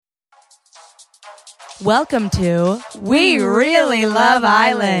Welcome to We Really Love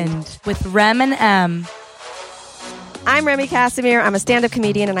Island with Rem and M. I'm Remy Casimir. I'm a stand-up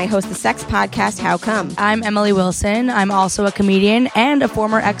comedian, and I host the sex podcast, How Come? I'm Emily Wilson. I'm also a comedian and a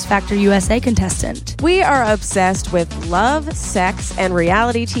former X Factor USA contestant. We are obsessed with love, sex, and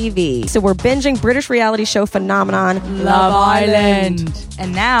reality TV. So we're binging British reality show phenomenon, Love Island.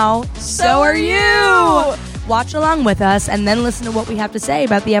 And now, so are you! Watch along with us and then listen to what we have to say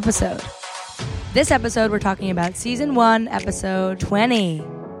about the episode. This episode, we're talking about Season 1, Episode 20.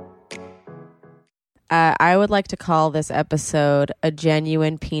 I would like to call this episode a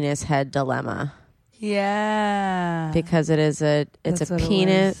genuine penis head dilemma. Yeah. Because it's a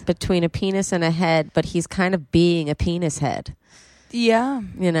penis between a penis and a head, but he's kind of being a penis head. Yeah.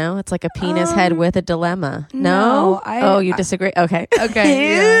 You know, it's like a penis head with a dilemma. No? You disagree? Okay.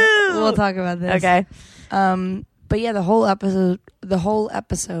 Okay. Yeah. We'll talk about this. Okay. But yeah, the whole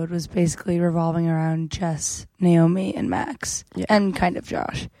episode was basically revolving around Jess, Naomi, and Max. Yeah. And kind of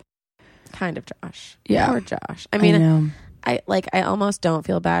Josh. Yeah. Poor Josh. I mean, I almost don't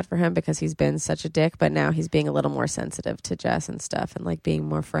feel bad for him because he's been such a dick, but now he's being a little more sensitive to Jess and stuff and like being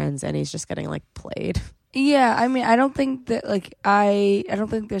more friends, and he's just getting like played. Yeah, I mean, I don't think that I don't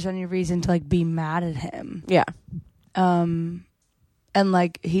think there's any reason to like be mad at him. Yeah. And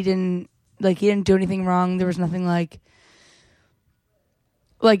like he didn't do anything wrong. There was nothing like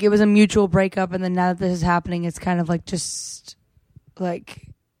it was a mutual breakup, and then now that this is happening, it's kind of like just like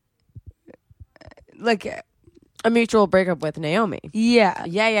a mutual breakup with Naomi. Yeah.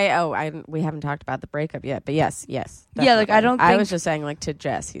 Oh, we haven't talked about the breakup yet, but yes. Definitely. Yeah, like I was just saying, like, to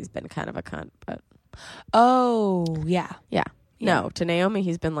Jess, he's been kind of a cunt, but oh yeah. No, to Naomi,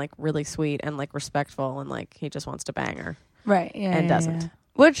 he's been like really sweet and like respectful, and like he just wants to bang her, right? Yeah, and doesn't. Yeah.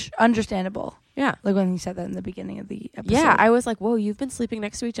 Which understandable. Yeah, like when he said that in the beginning of the episode. Yeah, I was like, whoa, you've been sleeping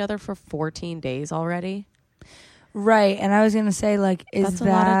next to each other for 14 days already. Right, and I was going to say, like, that's a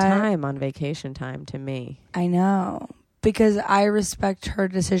lot of time on vacation time to me. I know, because I respect her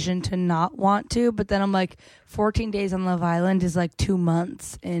decision to not want to, but then I'm like, 14 days on Love Island is like 2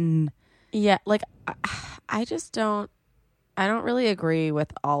 months in... Yeah, like, I don't really agree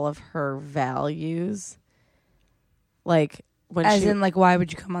with all of her values. Like, when As in, like, why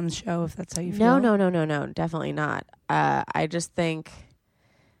would you come on the show if that's how you feel? No, definitely not. I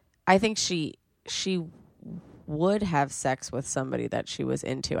think she would have sex with somebody that she was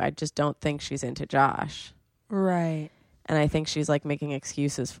into. I just don't think she's into Josh. Right. And I think she's like making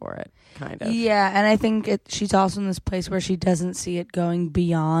excuses for it, kind of. Yeah, and I think she's also in this place where she doesn't see it going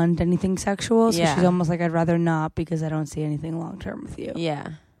beyond anything sexual. So she's almost like, I'd rather not because I don't see anything long term with you. Yeah.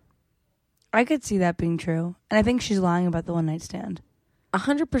 I could see that being true. And I think she's lying about the one night stand.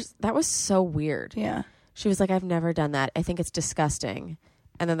 100%. That was so weird. Yeah. She was like, I've never done that. I think it's disgusting.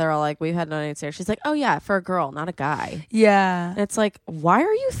 And then they're all like, we've had no night stand. She's like, oh yeah, for a girl, not a guy. Yeah. And it's like, why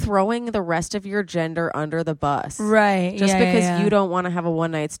are you throwing the rest of your gender under the bus? Right. Just because you don't want to have a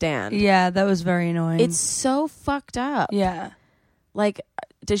one night stand. Yeah, that was very annoying. It's so fucked up. Yeah. Like,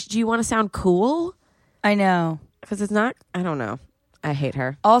 do you want to sound cool? I know. Because it's not, I don't know. I hate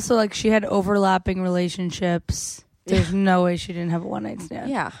her. Also, like, she had overlapping relationships. There's no way she didn't have a one night stand.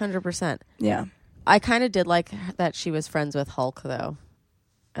 Yeah, 100%. Yeah. I kind of did like that she was friends with Hulk, though.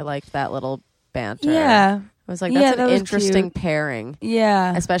 I liked that little banter. Yeah. I was like, that's an interesting cute. pairing.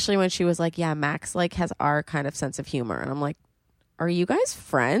 Yeah. Especially when she was like, yeah, Max like has our kind of sense of humor. And I'm like, are you guys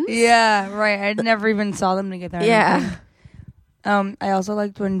friends? Yeah, right. I never even saw them together. Yeah. I also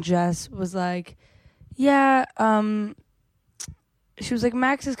liked when Jess was like, yeah, she was like,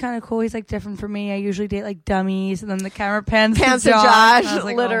 Max is kind of cool. He's like different from me. I usually date like dummies. And then the camera pans to Josh.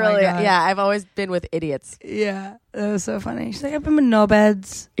 Like, literally. Oh yeah, I've always been with idiots. Yeah, that was so funny. She's like, I've been with no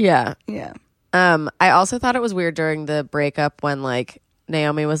beds. Yeah. Yeah. I also thought it was weird during the breakup when like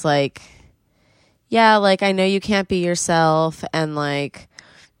Naomi was like, yeah, like I know you can't be yourself, and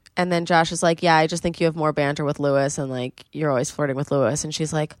then Josh is like, yeah, I just think you have more banter with Lewis, and like you're always flirting with Lewis, and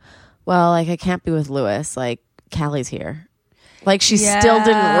she's like, well, like I can't be with Lewis, like Callie's here. Like, she still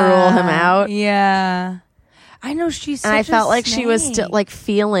didn't rule him out. Yeah. I know, she's such And I felt like snake. she was still, like,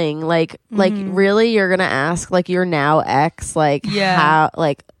 feeling, like, really, you're going to ask, like, your now ex, like, how's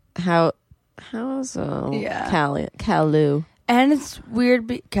Calu? And it's weird,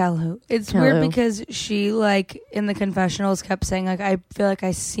 It's weird because she, like, in the confessionals kept saying, like, I feel like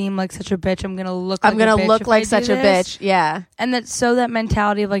I seem like such a bitch. I'm going to look like such a bitch. Yeah. And that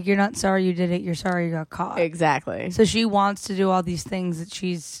mentality of, like, you're not sorry you did it. You're sorry you got caught. Exactly. So she wants to do all these things that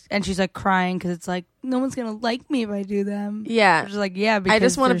she's like, crying because it's like, no one's gonna like me if I do them. Yeah. Just like, yeah, because I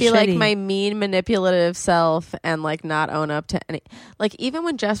just want to be they're like shitty. my mean, manipulative self and like not own up to any. Like, even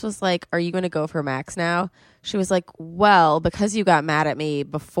when Jess was like, "Are you going to go for Max now?" She was like, "Well, because you got mad at me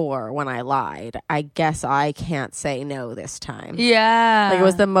before when I lied, I guess I can't say no this time." Yeah. Like, it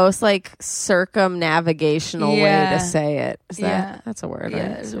was the most like circumnavigational way Yeah. to say it. Is that Yeah. that's a word? Yeah,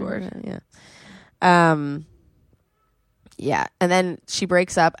 right? it's a word. Yeah. Yeah. And then she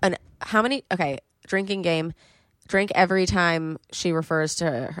breaks up. And how many? Okay, drinking game. Drink every time she refers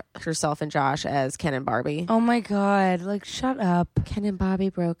to herself and Josh as Ken and Barbie. Oh my God. Like, shut up. Ken and Bobby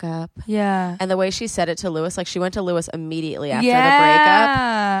broke up. Yeah. And the way she said it to Lewis, like she went to Lewis immediately after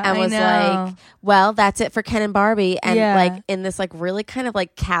yeah, the breakup and I was know. like, well, that's it for Ken and Barbie. And Yeah. like in this like really kind of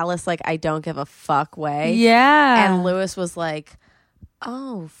like callous, like I don't give a fuck way. Yeah. And Lewis was like,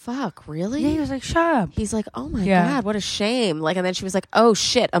 oh, fuck, really? Yeah, he was like, shut up. He's like, oh my Yeah. God, what a shame. Like, and then she was like, oh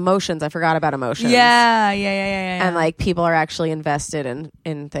shit, emotions. I forgot about emotions. Yeah. And like people are actually invested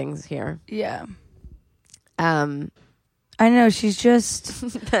in things here. yeah. I know, she's just...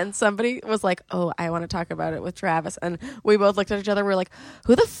 Then somebody was like, oh, I want to talk about it with Travis. And we both looked at each other. We were like,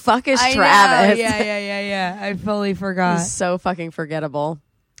 who the fuck is Travis? Know. Yeah. I fully forgot. He's so fucking forgettable.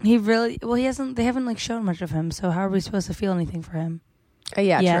 He really... Well, they haven't like shown much of him, so how are we supposed to feel anything for him?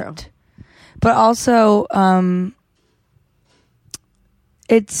 Yeah, yet? true. But also,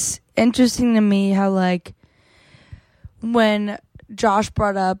 it's interesting to me how like when Josh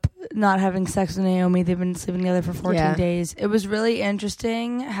brought up not having sex with Naomi, they've been sleeping together for 14 days. It was really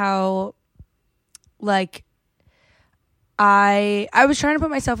interesting how like I was trying to put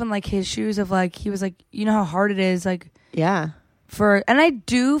myself in like his shoes of like, he was like, you know how hard it is like Yeah. and I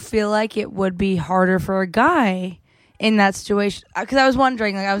do feel like it would be harder for a guy in that situation, because I was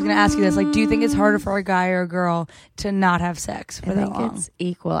wondering, like, I was going to ask you this, like, do you think it's harder for a guy or a girl to not have sex for that long? I think it's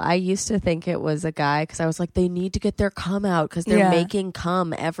equal. I used to think it was a guy because I was like, they need to get their cum out because they're making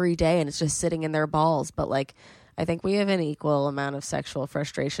cum every day and it's just sitting in their balls. But like, I think we have an equal amount of sexual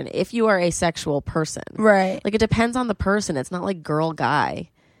frustration if you are a sexual person. Right. Like, it depends on the person. It's not like girl guy.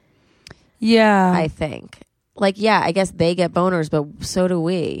 Yeah. I think. Like, yeah, I guess they get boners, but so do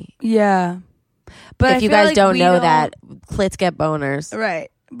we. Yeah. But if you guys don't know that, clits get boners. Right.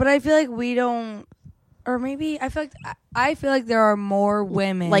 But I feel like we don't, or maybe I feel like there are more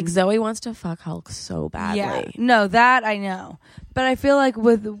women. Like Zoe wants to fuck Hulk so badly. Yeah. No, that I know. But I feel like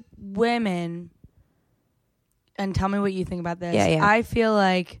with women, and tell me what you think about this. Yeah. I feel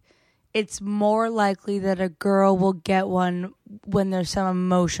like it's more likely that a girl will get one when there's some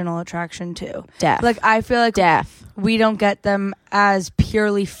emotional attraction too. Like, I feel like we don't get them as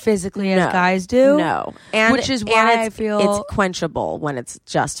purely physically as guys do. No. And which is why I feel it's quenchable when it's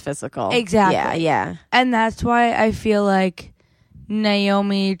just physical. Exactly. Yeah. And that's why I feel like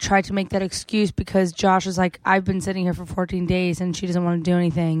Naomi tried to make that excuse because Josh is like, I've been sitting here for 14 days and she doesn't want to do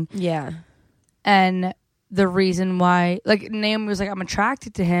anything. Yeah. And the reason why, like, Naomi was like, I'm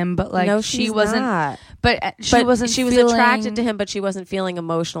attracted to him, but like, no, she wasn't. Not. But she wasn't. She was attracted to him, but she wasn't feeling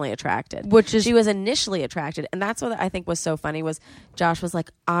emotionally attracted. Which is, she was initially attracted, and that's what I think was so funny. Was Josh was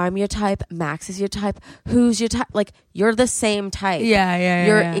like, "I'm your type. Max is your type. Who's your type? Like, you're the same type. Yeah.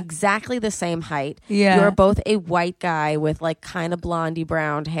 You're exactly the same height. Yeah, you're both a white guy with like kind of blondie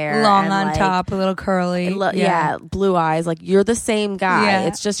brown hair, long and, on like, top, a little curly. Yeah, blue eyes. Like, you're the same guy. Yeah.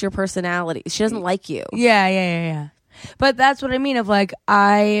 It's just your personality. She doesn't like you. Yeah. But that's what I mean. Of like,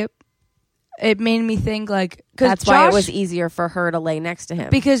 it made me think like, that's why it was easier for her to lay next to him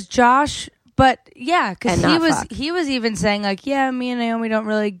because Josh. But yeah, because fuck. he was even saying like, yeah, me and Naomi don't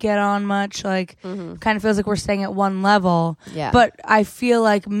really get on much. Like, kind of feels like we're staying at one level. Yeah. But I feel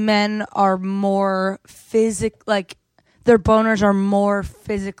like men are more like their boners are more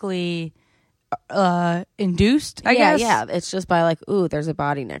physically induced. I guess. Yeah. It's just by like, ooh, there's a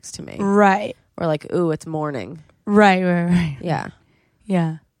body next to me, Right. or like, ooh, it's morning. Right.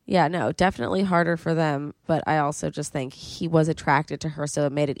 Yeah. Yeah, no, definitely harder for them, but I also just think he was attracted to her, so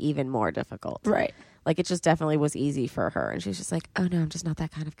it made it even more difficult. Right. Like, it just definitely was easy for her, and she's just like, oh, no, I'm just not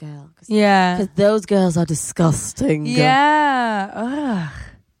that kind of girl. Yeah. Because those girls are disgusting. Yeah. Ugh.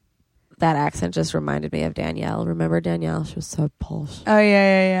 That accent just reminded me of Danielle. Remember Danielle? She was so posh. Oh,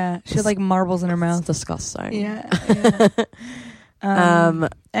 yeah. She had, like, marbles in her mouth. It's disgusting. Yeah.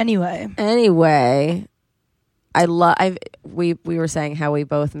 Anyway. We were saying how we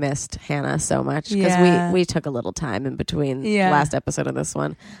both missed Hannah so much because we took a little time in between last episode and this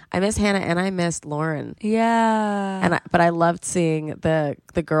one. I miss Hannah and I missed Lauren. Yeah. But I loved seeing the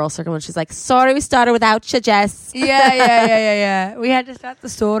girl circle when she's like, "Sorry, we started without you, Jess." Yeah. We had to start the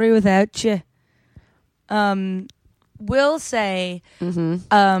story without you. will say,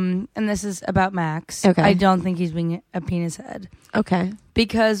 and this is about Max. Okay. I don't think he's being a penis head. Okay.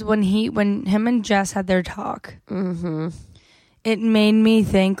 Because when him and Jess had their talk, it made me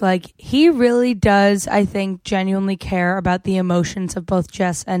think like he really does, I think, genuinely care about the emotions of both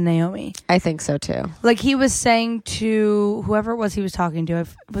Jess and Naomi. I think so too. Like he was saying to whoever it was he was talking to.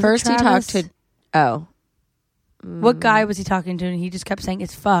 First he talked to, what guy was he talking to? And he just kept saying,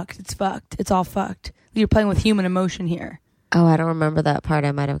 it's fucked, it's all fucked. You're playing with human emotion here. Oh, I don't remember that part.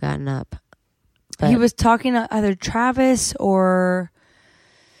 I might have gotten up. But he was talking to either Travis or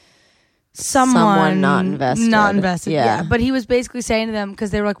someone not invested. Yeah. But he was basically saying to them,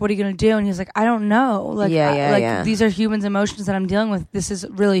 because they were like, what are you going to do? And he was like, I don't know. Like, these are humans' emotions that I'm dealing with. This is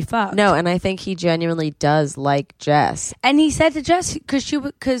really fucked. No, and I think he genuinely does like Jess. And he said to Jess,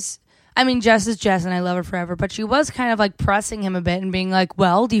 because I mean, Jess is Jess and I love her forever, but she was kind of like pressing him a bit and being like,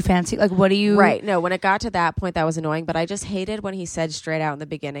 well, do you fancy, like, what do you... Right. No, when it got to that point, that was annoying, but I just hated when he said straight out in the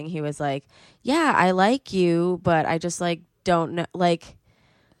beginning, he was like, yeah, I like you, but I just like, don't know, like...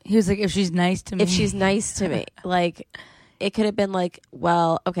 He was like, if she's nice to me. If she's nice to me. Like, it could have been like,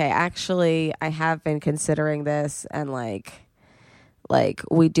 well, okay, actually, I have been considering this and like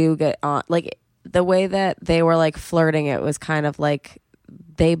we do get on, like, the way that they were like flirting, it was kind of like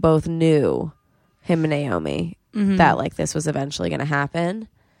they both knew, him and Naomi, that like this was eventually going to happen.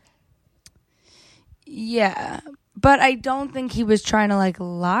 Yeah. But I don't think he was trying to like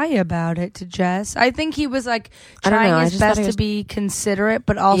lie about it to Jess. I think he was like trying his best to be considerate,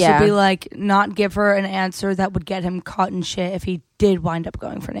 but also be like not give her an answer that would get him caught in shit if he did wind up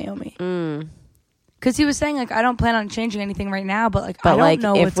going for Naomi. Because he was saying like, I don't plan on changing anything right now, but like I don't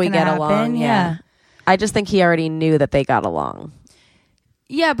know if we get along. Yeah. I just think he already knew that they got along.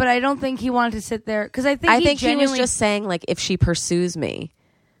 Yeah, but I don't think he wanted to sit there because I think he was just saying like, if she pursues me.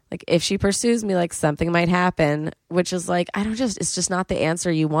 Like, if she pursues me, like, something might happen, which is, like, it's just not the answer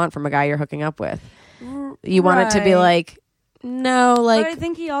you want from a guy you're hooking up with. You want it to be, like, no, like... But I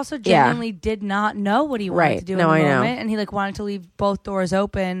think he also genuinely did not know what he wanted to do in the moment. And he, like, wanted to leave both doors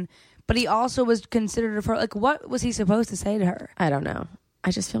open. But he also was considerate of her. Like, what was he supposed to say to her? I don't know.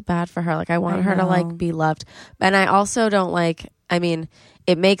 I just feel bad for her. Like, I want her to, like, be loved. And I also don't, like... I mean,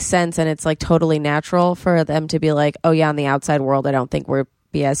 it makes sense, and it's, like, totally natural for them to be like, oh, yeah, in the outside world, I don't think we're...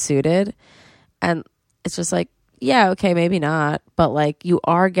 be as suited, and it's just like, yeah, okay, maybe not, but like you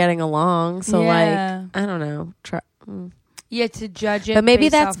are getting along, so like I don't know, yeah, to judge it, but maybe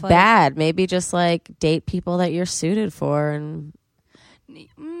that's bad. Maybe just like date people that you're suited for, and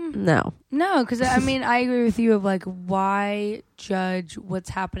no, because I mean I agree with you of like, why judge what's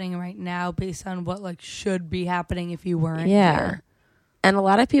happening right now based on what like should be happening if you weren't here? And a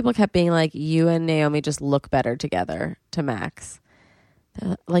lot of people kept being like, you and Naomi just look better together to Max.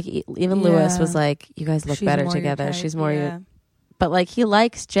 Like even Lewis was like, you guys look better together. She's more you. But like he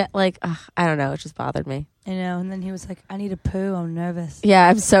likes I don't know, it just bothered me. I know. And then he was like, I need a poo, I'm nervous. Yeah,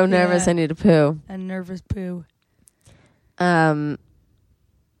 I'm so nervous. I need a poo. A nervous poo. So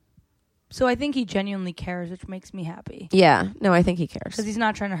I think he genuinely cares, which makes me happy. Yeah, no, I think he cares because he's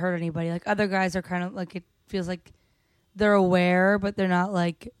not trying to hurt anybody. Like other guys are kind of like, it feels like they're aware, but they're not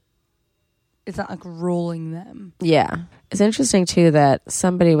like, it's not like ruling them. Yeah. It's interesting too that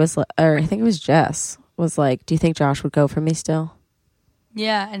somebody was, or I think it was Jess, was like, do you think Josh would go for me still?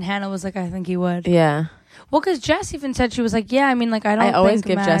 Yeah. And Hannah was like, I think he would. Yeah. Well, because Jess even said, she was like, yeah, I mean, like, I always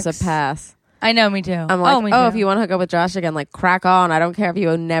give Jess a pass. I know, me too. I'm like, if you want to hook up with Josh again, like, crack on. I don't care if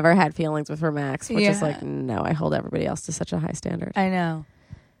you never had feelings with her, Max. Which is like, no, I hold everybody else to such a high standard. I know.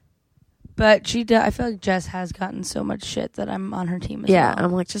 But I feel like Jess has gotten so much shit that I'm on her team as well. Yeah,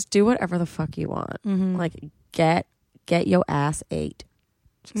 I'm like, just do whatever the fuck you want. Like, get your ass ate.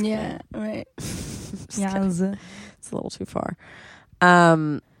 Just kidding. Right. Yeah, it's a little too far.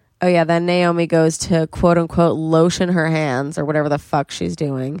 Oh yeah, then Naomi goes to quote unquote lotion her hands or whatever the fuck she's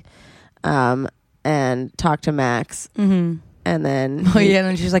doing, and talk to Max. And then and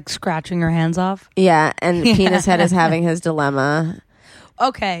then she's like scratching her hands off. Yeah, and Penis Head is having his dilemma.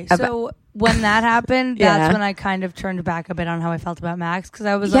 Okay, so when that happened, that's when I kind of turned back a bit on how I felt about Max, because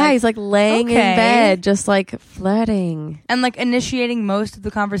I was he's like laying in bed, just like flirting and like initiating most of the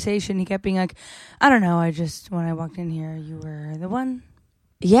conversation. He kept being like, I don't know, when I walked in here, you were the one.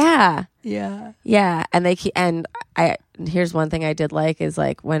 Yeah. And here's one thing I did like is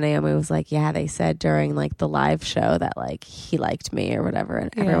like when Naomi was like, yeah, they said during like the live show that like he liked me or whatever,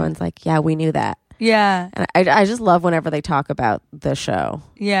 and everyone's like, yeah, we knew that. Yeah. And I just love whenever they talk about the show.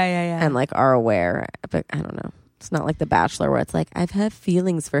 Yeah. And like are aware. But I don't know. It's not like The Bachelor where it's like, I've had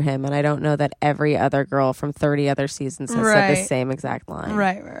feelings for him, and I don't know that every other girl from 30 other seasons has said the same exact line.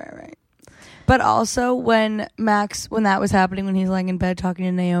 Right. But also when that was happening, when he's laying in bed talking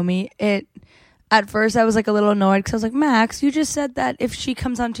to Naomi, at first I was like a little annoyed because I was like, Max, you just said that if she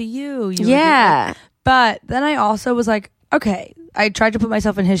comes onto you would do that. But then I also was like, okay, I tried to put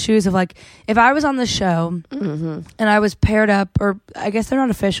myself in his shoes of like, if I was on the show and I was paired up, or I guess they're not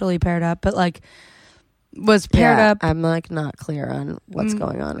officially paired up, but like was paired up. I'm like not clear on what's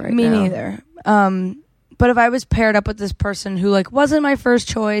going on right now. Me neither. But if I was paired up with this person who like wasn't my first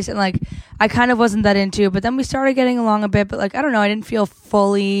choice and like I kind of wasn't that into, but then we started getting along a bit, but like I don't know, I didn't feel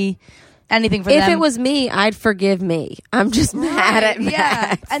fully anything for them. If it was me, I'd forgive me. I'm just mad at Max.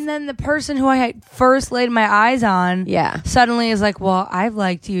 Yeah. And then the person who I had first laid my eyes on suddenly is like, well, I've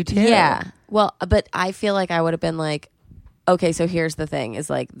liked you too. Yeah. Well, but I feel like I would have been like, okay, so here's the thing is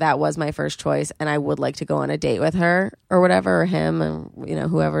like that was my first choice and I would like to go on a date with her or whatever, or him, and you know,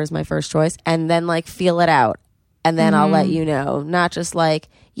 whoever is my first choice, and then like feel it out. And then I'll let you know, not just like,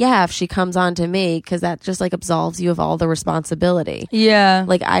 yeah, if she comes on to me, because that just like absolves you of all the responsibility. Yeah.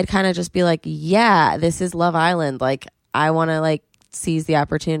 Like I'd kind of just be like, yeah, this is Love Island. Like I want to like seize the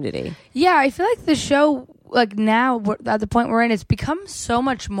opportunity. Yeah, I feel like the show, like now at the point we're in, it's become so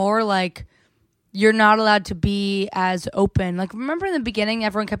much more like you're not allowed to be as open. Like, remember in the beginning,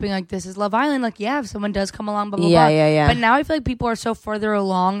 everyone kept being like, this is Love Island. Like, yeah, if someone does come along, blah, blah, blah. Yeah. But now I feel like people are so further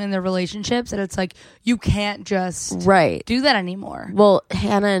along in their relationships that it's like, you can't just do that anymore. Well,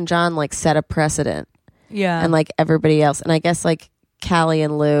 Hannah and John, like, set a precedent. Yeah. And, like, everybody else. And I guess, like, Callie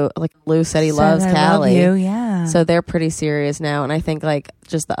and Lou, like, Lou said he loves Callie. Love you, yeah. So they're pretty serious now. And I think, like,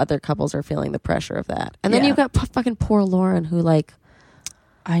 just the other couples are feeling the pressure of that. And then you've got fucking poor Lauren who, like,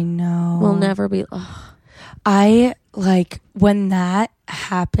 I know. Will never be. I like when that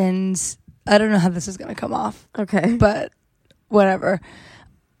happens. I don't know how this is going to come off. Okay. But whatever.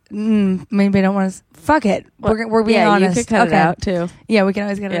 Maybe I don't want to. Fuck it. We're being honest. You could cut it out too. Yeah, we can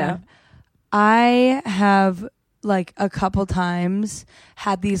always cut it out. I have like a couple times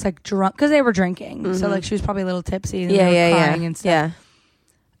had these like drunk, because they were drinking. So like she was probably a little tipsy and they were crying and stuff. Yeah.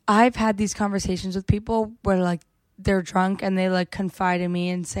 I've had these conversations with people where like they're drunk and they like confide in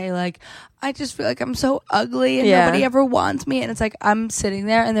me and say like, I just feel like I'm so ugly and nobody ever wants me. And it's like, I'm sitting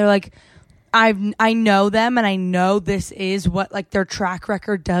there and they're like, I know them and I know this is what like their track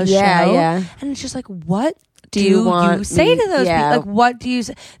record does show. Yeah. And it's just like, what do you say to those people? Like, what do you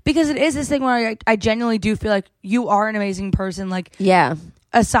say? Because it is this thing where I genuinely do feel like you are an amazing person. Like,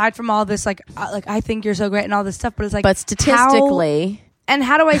 aside from all this, like I think you're so great and all this stuff, but it's like, but statistically,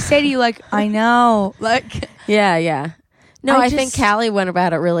 how do I say to you, like, I know, like, No, I think Callie went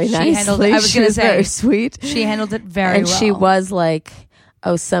about it really nicely. Handled it. I was going to say, very sweet. She handled it very well. And she was like,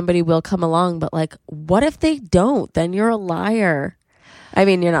 oh, somebody will come along, but like, what if they don't? Then you're a liar. I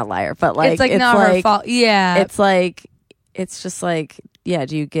mean, you're not a liar, but like, it's not like, her fault. Yeah. It's like, it's just like, yeah,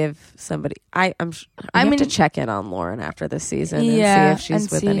 do you give somebody, I have to check in on Lauren after this season and see if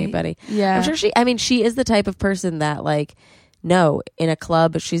she's with anybody. Yeah. I'm sure she is the type of person that like, no, in a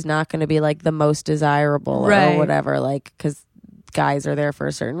club, she's not going to be like the most desirable or whatever, like, because guys are there for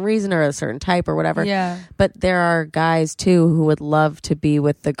a certain reason or a certain type or whatever. Yeah. But there are guys too who would love to be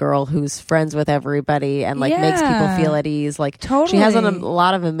with the girl who's friends with everybody and like makes people feel at ease. Like, she has a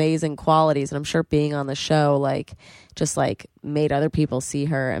lot of amazing qualities, and I'm sure being on the show, like, just like made other people see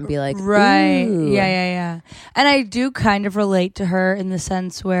her and be like, ooh. Yeah. And I do kind of relate to her in the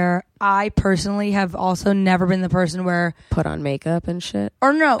sense where I personally have also never been the person where put on makeup and shit.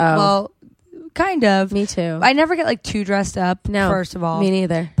 Or no, well, kind of. Me too. I never get like too dressed up. No, first of all, me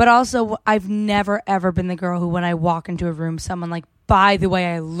neither. But also, I've never ever been the girl who, when I walk into a room, someone like, by the way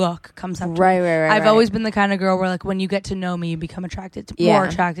I look, comes up to me. Right. I've always been the kind of girl where like when you get to know me, you become more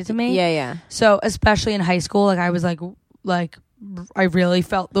attracted to me. Yeah. So especially in high school, like I was like I really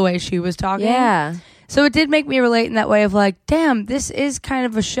felt the way she was talking. Yeah. So it did make me relate in that way of like, damn, this is kind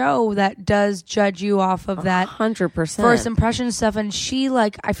of a show that does judge you off of that 100% first impression stuff. And she,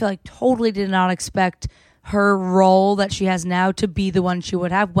 like, I feel like totally did not expect her role that she has now to be the one she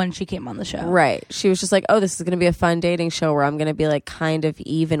would have when she came on the show. Right. She was just like, oh, this is going to be a fun dating show where I'm going to be like kind of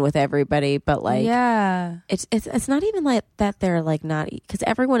even with everybody, but like, it's not even like that they're like not, because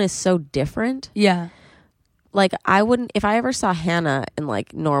everyone is so different. Yeah. Like, I wouldn't, if I ever saw Hannah in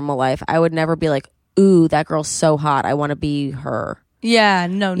like normal life, I would never be like, ooh, that girl's so hot, I want to be her. Yeah,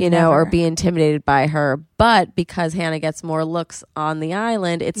 no, you know, or be intimidated by her. But because Hannah gets more looks on the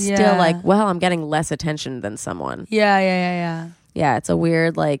island, it's still like, well, I'm getting less attention than someone. Yeah. Yeah, it's a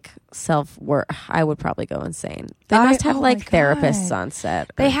weird like self-worth. I would probably go insane. They must have like therapists on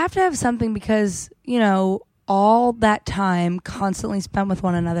set. They have to have something because, you know, all that time constantly spent with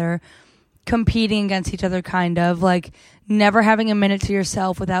one another, competing against each other, kind of like never having a minute to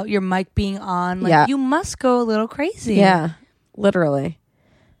yourself without your mic being on. Like you must go a little crazy. Yeah, literally.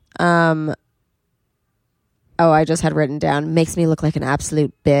 Oh, I just had written down, makes me look like an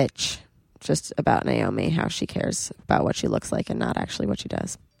absolute bitch. Just about Naomi, how she cares about what she looks like and not actually what she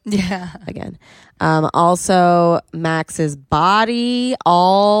does. Yeah. Again. Also, Max's body.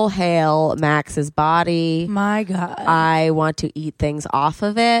 All hail Max's body. My God. I want to eat things off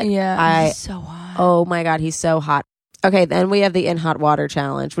of it. Yeah. He's so hot. Oh my God, he's so hot. Okay, then we have the in hot water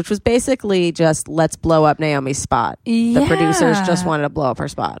challenge, which was basically just let's blow up Naomi's spot. Yeah. The producers just wanted to blow up her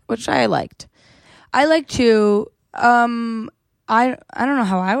spot, which I liked. I like to. I don't know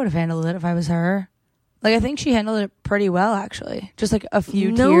how I would have handled it if I was her. Like, I think she handled it pretty well, actually. Just like a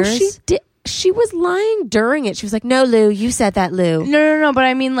few tears. No, she did. She was lying during it. She was like, "No, Lou, you said that, Lou." No. But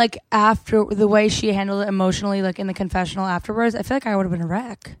I mean, like, after the way she handled it emotionally, like in the confessional afterwards, I feel like I would have been a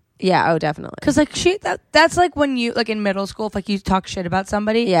wreck. Yeah. Oh, definitely. Because like that's like when you like in middle school, if like you talk shit about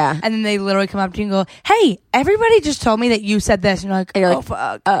somebody, yeah, and then they literally come up to you and go, "Hey, everybody just told me that you said this," and you're like, "Oh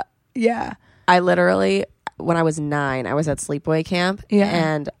fuck." Yeah. I literally, when I was 9, I was at sleepaway camp. Yeah.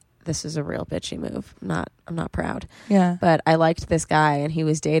 And this is a real bitchy move. I'm not proud. Yeah. But I liked this guy and he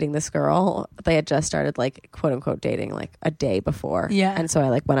was dating this girl. They had just started like quote unquote dating like a day before. Yeah. And so I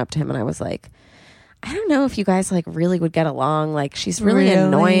like went up to him and I was like, I don't know if you guys like really would get along. Like she's really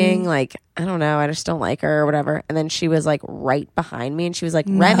annoying. Like, I don't know. I just don't like her or whatever. And then she was like right behind me and she was like,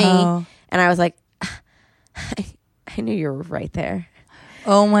 Remy. And I was like, I knew you were right there.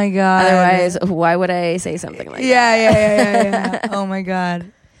 Oh my God. Otherwise, why would I say something like that? Yeah. Oh my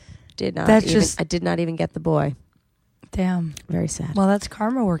God. I did not even get the boy. Damn. Very sad. Well, that's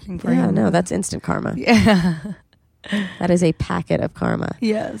karma working for you. Yeah, no, that's instant karma. Yeah. That is a packet of karma.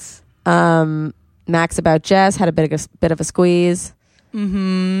 Yes. Max about Jess had a bit of a squeeze.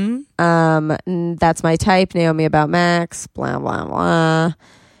 Mm-hmm. That's my type. Naomi about Max. Blah blah blah.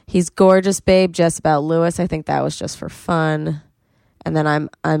 He's gorgeous, babe. Jess about Lewis. I think that was just for fun. And then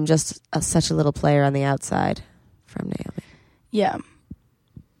I'm just such a little player on the outside from Naomi. Yeah.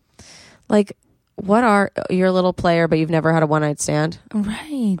 Like, what are you're a little player, but you've never had a one night stand?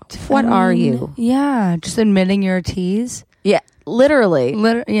 Right. What are you? Yeah, just admitting you're a tease. Yeah, literally.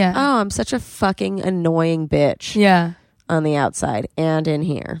 Yeah. Oh, I'm such a fucking annoying bitch. Yeah. On the outside and in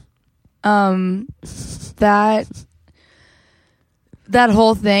here. That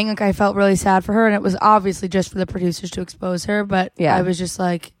whole thing, like I felt really sad for her, and it was obviously just for the producers to expose her. But yeah. I was just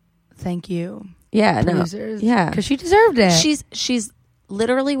like, thank you. Yeah, producers. No, yeah, because she deserved it. She's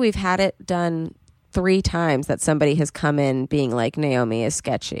literally, we've had it done 3 times that somebody has come in being like, Naomi is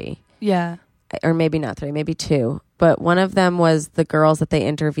sketchy. Yeah. Or maybe not 3, maybe 2. But one of them was the girls that they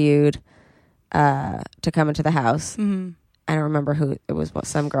interviewed to come into the house. Mm-hmm. I don't remember who it was.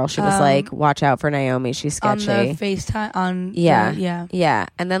 Some girl. She was like, "Watch out for Naomi. She's sketchy." On the FaceTime. Yeah.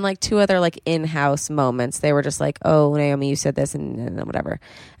 And then like 2 other like in-house moments. They were just like, "Oh, Naomi, you said this and whatever."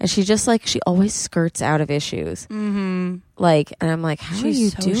 And she just like she always skirts out of issues. Mm-hmm. Like, and I'm like, "How are you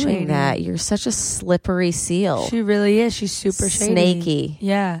so doing shady. That? You're such a slippery seal." She really is. She's super shady. Snaky.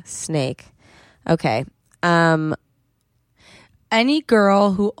 Yeah. Snake. Okay. Any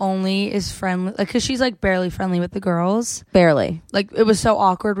girl who only is friendly, like, because she's like barely friendly with the girls. Barely. Like, it was so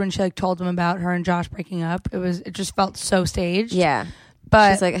awkward when she like told them about her and Josh breaking up. It just felt so staged. Yeah.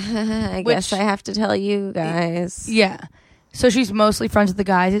 But she's like, I guess I have to tell you guys. Yeah. So she's mostly friends with the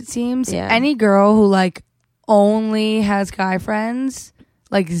guys, it seems. Yeah. Any girl who like only has guy friends,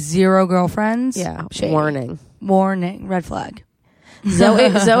 like 0 girlfriends. Yeah. Shady. Warning. Red flag.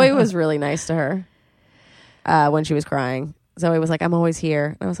 Zoe was really nice to her when she was crying. Zoe was like, I'm always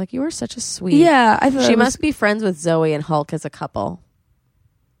here. And I was like, you are such a sweet. Yeah. I thought she must be friends with Zoe and Hulk as a couple.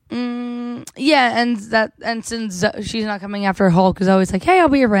 Yeah. And since she's not coming after Hulk, is always like, hey, I'll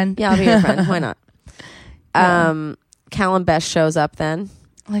be your friend. Yeah, I'll be your friend. Why not? Callum Best shows up then.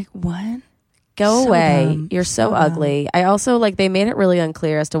 Like, what? Go so away. Dumb. You're so ugly. I also like, they made it really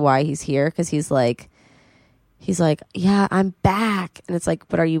unclear as to why he's here. Because he's like, yeah, I'm back. And it's like,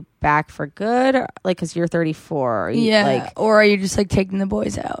 but are you back for good? Or, like, because you're 34. Or are you just like taking the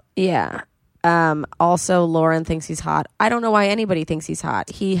boys out? Yeah. Also, Lauren thinks he's hot. I don't know why anybody thinks he's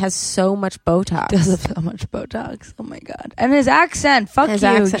hot. He has so much Botox. He does have so much Botox. Oh my God. And his accent. Fuck his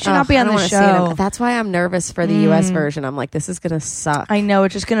accent. You should not be on the show. That's why I'm nervous for the US version. I'm like, this is going to suck. I know.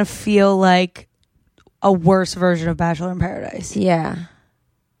 It's just going to feel like a worse version of Bachelor in Paradise. Yeah.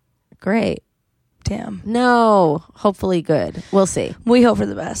 Great. Damn. No. Hopefully good. We'll see. We hope for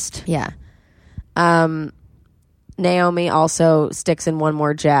the best. Yeah. Naomi also sticks in one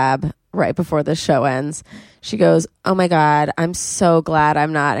more jab right before the show ends. She goes, oh my God, I'm so glad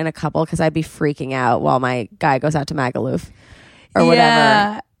I'm not in a couple because I'd be freaking out while my guy goes out to Magaluf or whatever.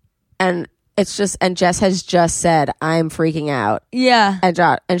 Yeah. And it's just, and Jess has just said, I'm freaking out. Yeah.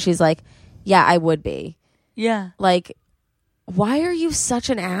 And she's like, yeah, I would be. Yeah. Like, why are you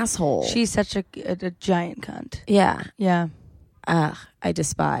such an asshole? She's such a giant cunt. Yeah. Yeah. Ugh, I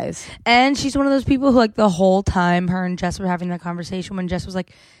despise. And she's one of those people who, like, the whole time her and Jess were having that conversation, when Jess was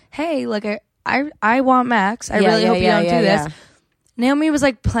like, hey, like, I want Max. I really hope you don't do this. Naomi was,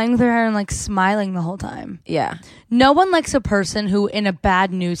 like, playing with her hair and, like, smiling the whole time. Yeah. No one likes a person who, in a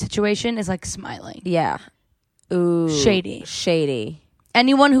bad news situation, is, like, smiling. Yeah. Ooh. Shady.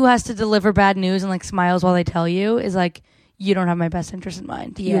 Anyone who has to deliver bad news and, like, smiles while they tell you is, like, you don't have my best interest in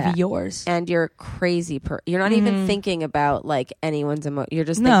mind. You have yours. And you're crazy. You're not even thinking about, like, anyone's You're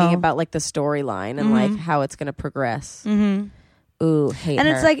just thinking about, like, the storyline and, like, how it's going to progress. Mm-hmm. Ooh, hate and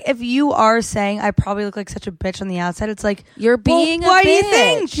her. it's like, if you are saying, I probably look like such a bitch on the outside, it's like, you're being a bitch. Why do you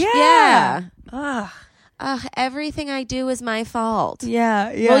think? Yeah. Ugh. Everything I do is my fault.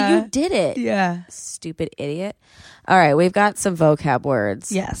 Yeah. Well, you did it. Yeah. Stupid idiot. All right, we've got some vocab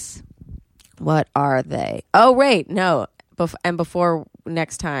words. Yes. What are they? Oh, wait, no. And before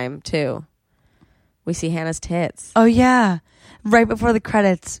next time, too, we see Hannah's tits. Oh, yeah. Right before the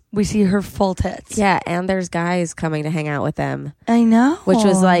credits, we see her full tits. Yeah, and there's guys coming to hang out with them. I know. Which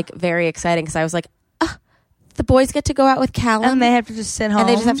was, like, very exciting because I was like, the boys get to go out with Callum. And they have to just sit home. And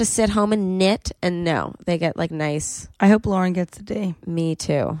they just have to sit home and knit. And no, they get, like, nice. I hope Lauren gets a D. Me,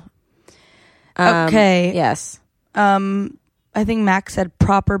 too. Okay. Yes. I think Max said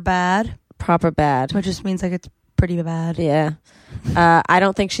proper bad. Proper bad. Which just means, like, it's pretty bad. Yeah. I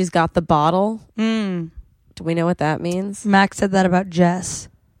don't think she's got the bottle. Do we know what that means? Max said that about Jess.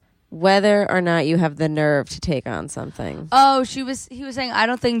 Whether or not you have the nerve to take on something. Oh, he was saying, I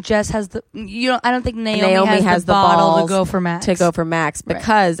don't think Jess has the, I don't think Naomi has the bottle to go for Max.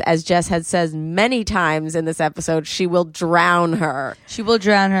 Because, as Jess had said many times in this episode, she will drown her. She will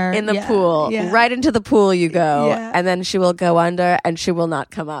drown her. In the pool. Yeah. Right into the pool you go. Yeah. And then she will go under and she will not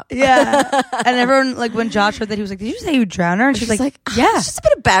come up. Yeah. And everyone, like, when Josh heard that, he was like, did you say you drown her? And she's like, yeah. It's just a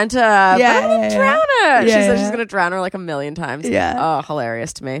bit of banter. Yeah, but I won't drown her. Yeah, she said she's going to drown her like a million times. Yeah. Oh,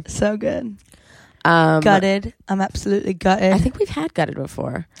 hilarious to me. So good. Gutted. I'm absolutely gutted. I think we've had gutted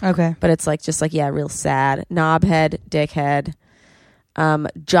before. Okay. But it's like, just like, yeah, real sad. Knobhead, dickhead.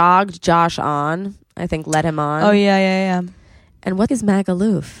 Jogged Josh on. I think led him on. Oh, yeah. And what is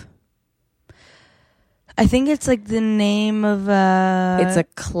Magaluf? I think it's like the name of it's a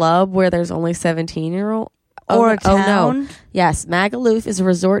club where there's only 17-year-old. Or a town? Oh, no. Yes, Magaluf is a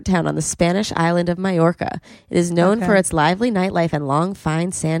resort town on the Spanish island of Majorca. It is known for its lively nightlife and long,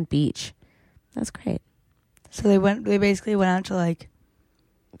 fine sand beach. That's great. So they basically went out to, like,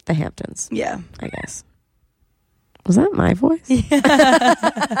 the Hamptons. Yeah. I guess. Was that my voice? Yeah.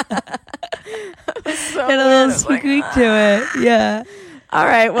 So had a little squeak to it. Yeah. All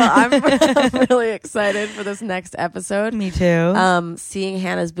right. Well, I'm really excited for this next episode. Me too. Seeing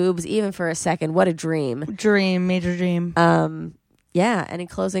Hannah's boobs, even for a second, what a dream. Major dream. Yeah. Any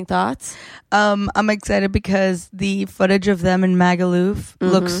closing thoughts? I'm excited because the footage of them in Magaluf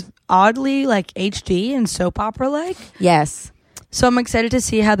looks oddly like HD and soap opera like. Yes. So I'm excited to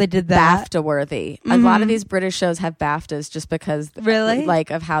see how they did that. BAFTA worthy. A lot of these British shows have BAFTAs just because, really, like,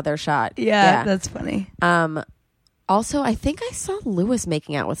 of how they're shot. Yeah, that's funny. Also, I think I saw Lewis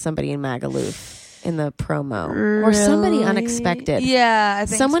making out with somebody in Magaluf in the promo. Really? Or somebody unexpected. Yeah, I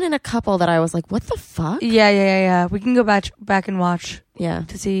think someone in a couple that I was like, what the fuck? Yeah. We can go back and watch. Yeah.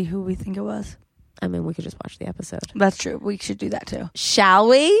 To see who we think it was. I mean, we could just watch the episode. That's true. We should do that too. Shall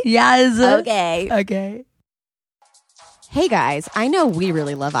we? Yes. Okay. Hey guys, I know we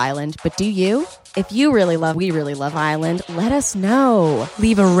really love Island, but do you? If you really love We Really Love Island, let us know.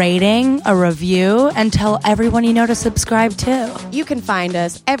 Leave a rating, a review, and tell everyone you know to subscribe too. You can find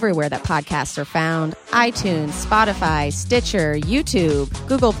us everywhere that podcasts are found. iTunes, Spotify, Stitcher, YouTube,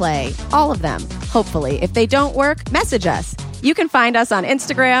 Google Play, all of them. Hopefully. If they don't work, message us. You can find us on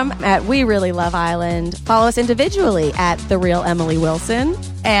Instagram at We Really Love Island. Follow us individually at The Real Emily Wilson.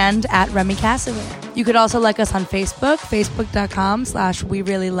 And at Remy Cassavant. You could also like us on Facebook, facebook.com/We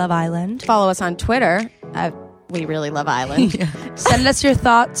Really Love Island. Follow us on Twitter at We Really Love Island. Send us your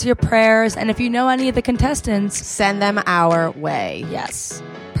thoughts, your prayers, and if you know any of the contestants, send them our way. Yes.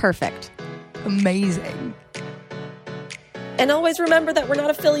 Perfect. Amazing. And always remember that we're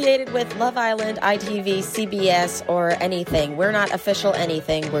not affiliated with Love Island, ITV, CBS, or anything. We're not official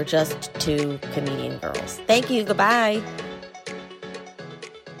anything. We're just two comedian girls. Thank you. Goodbye.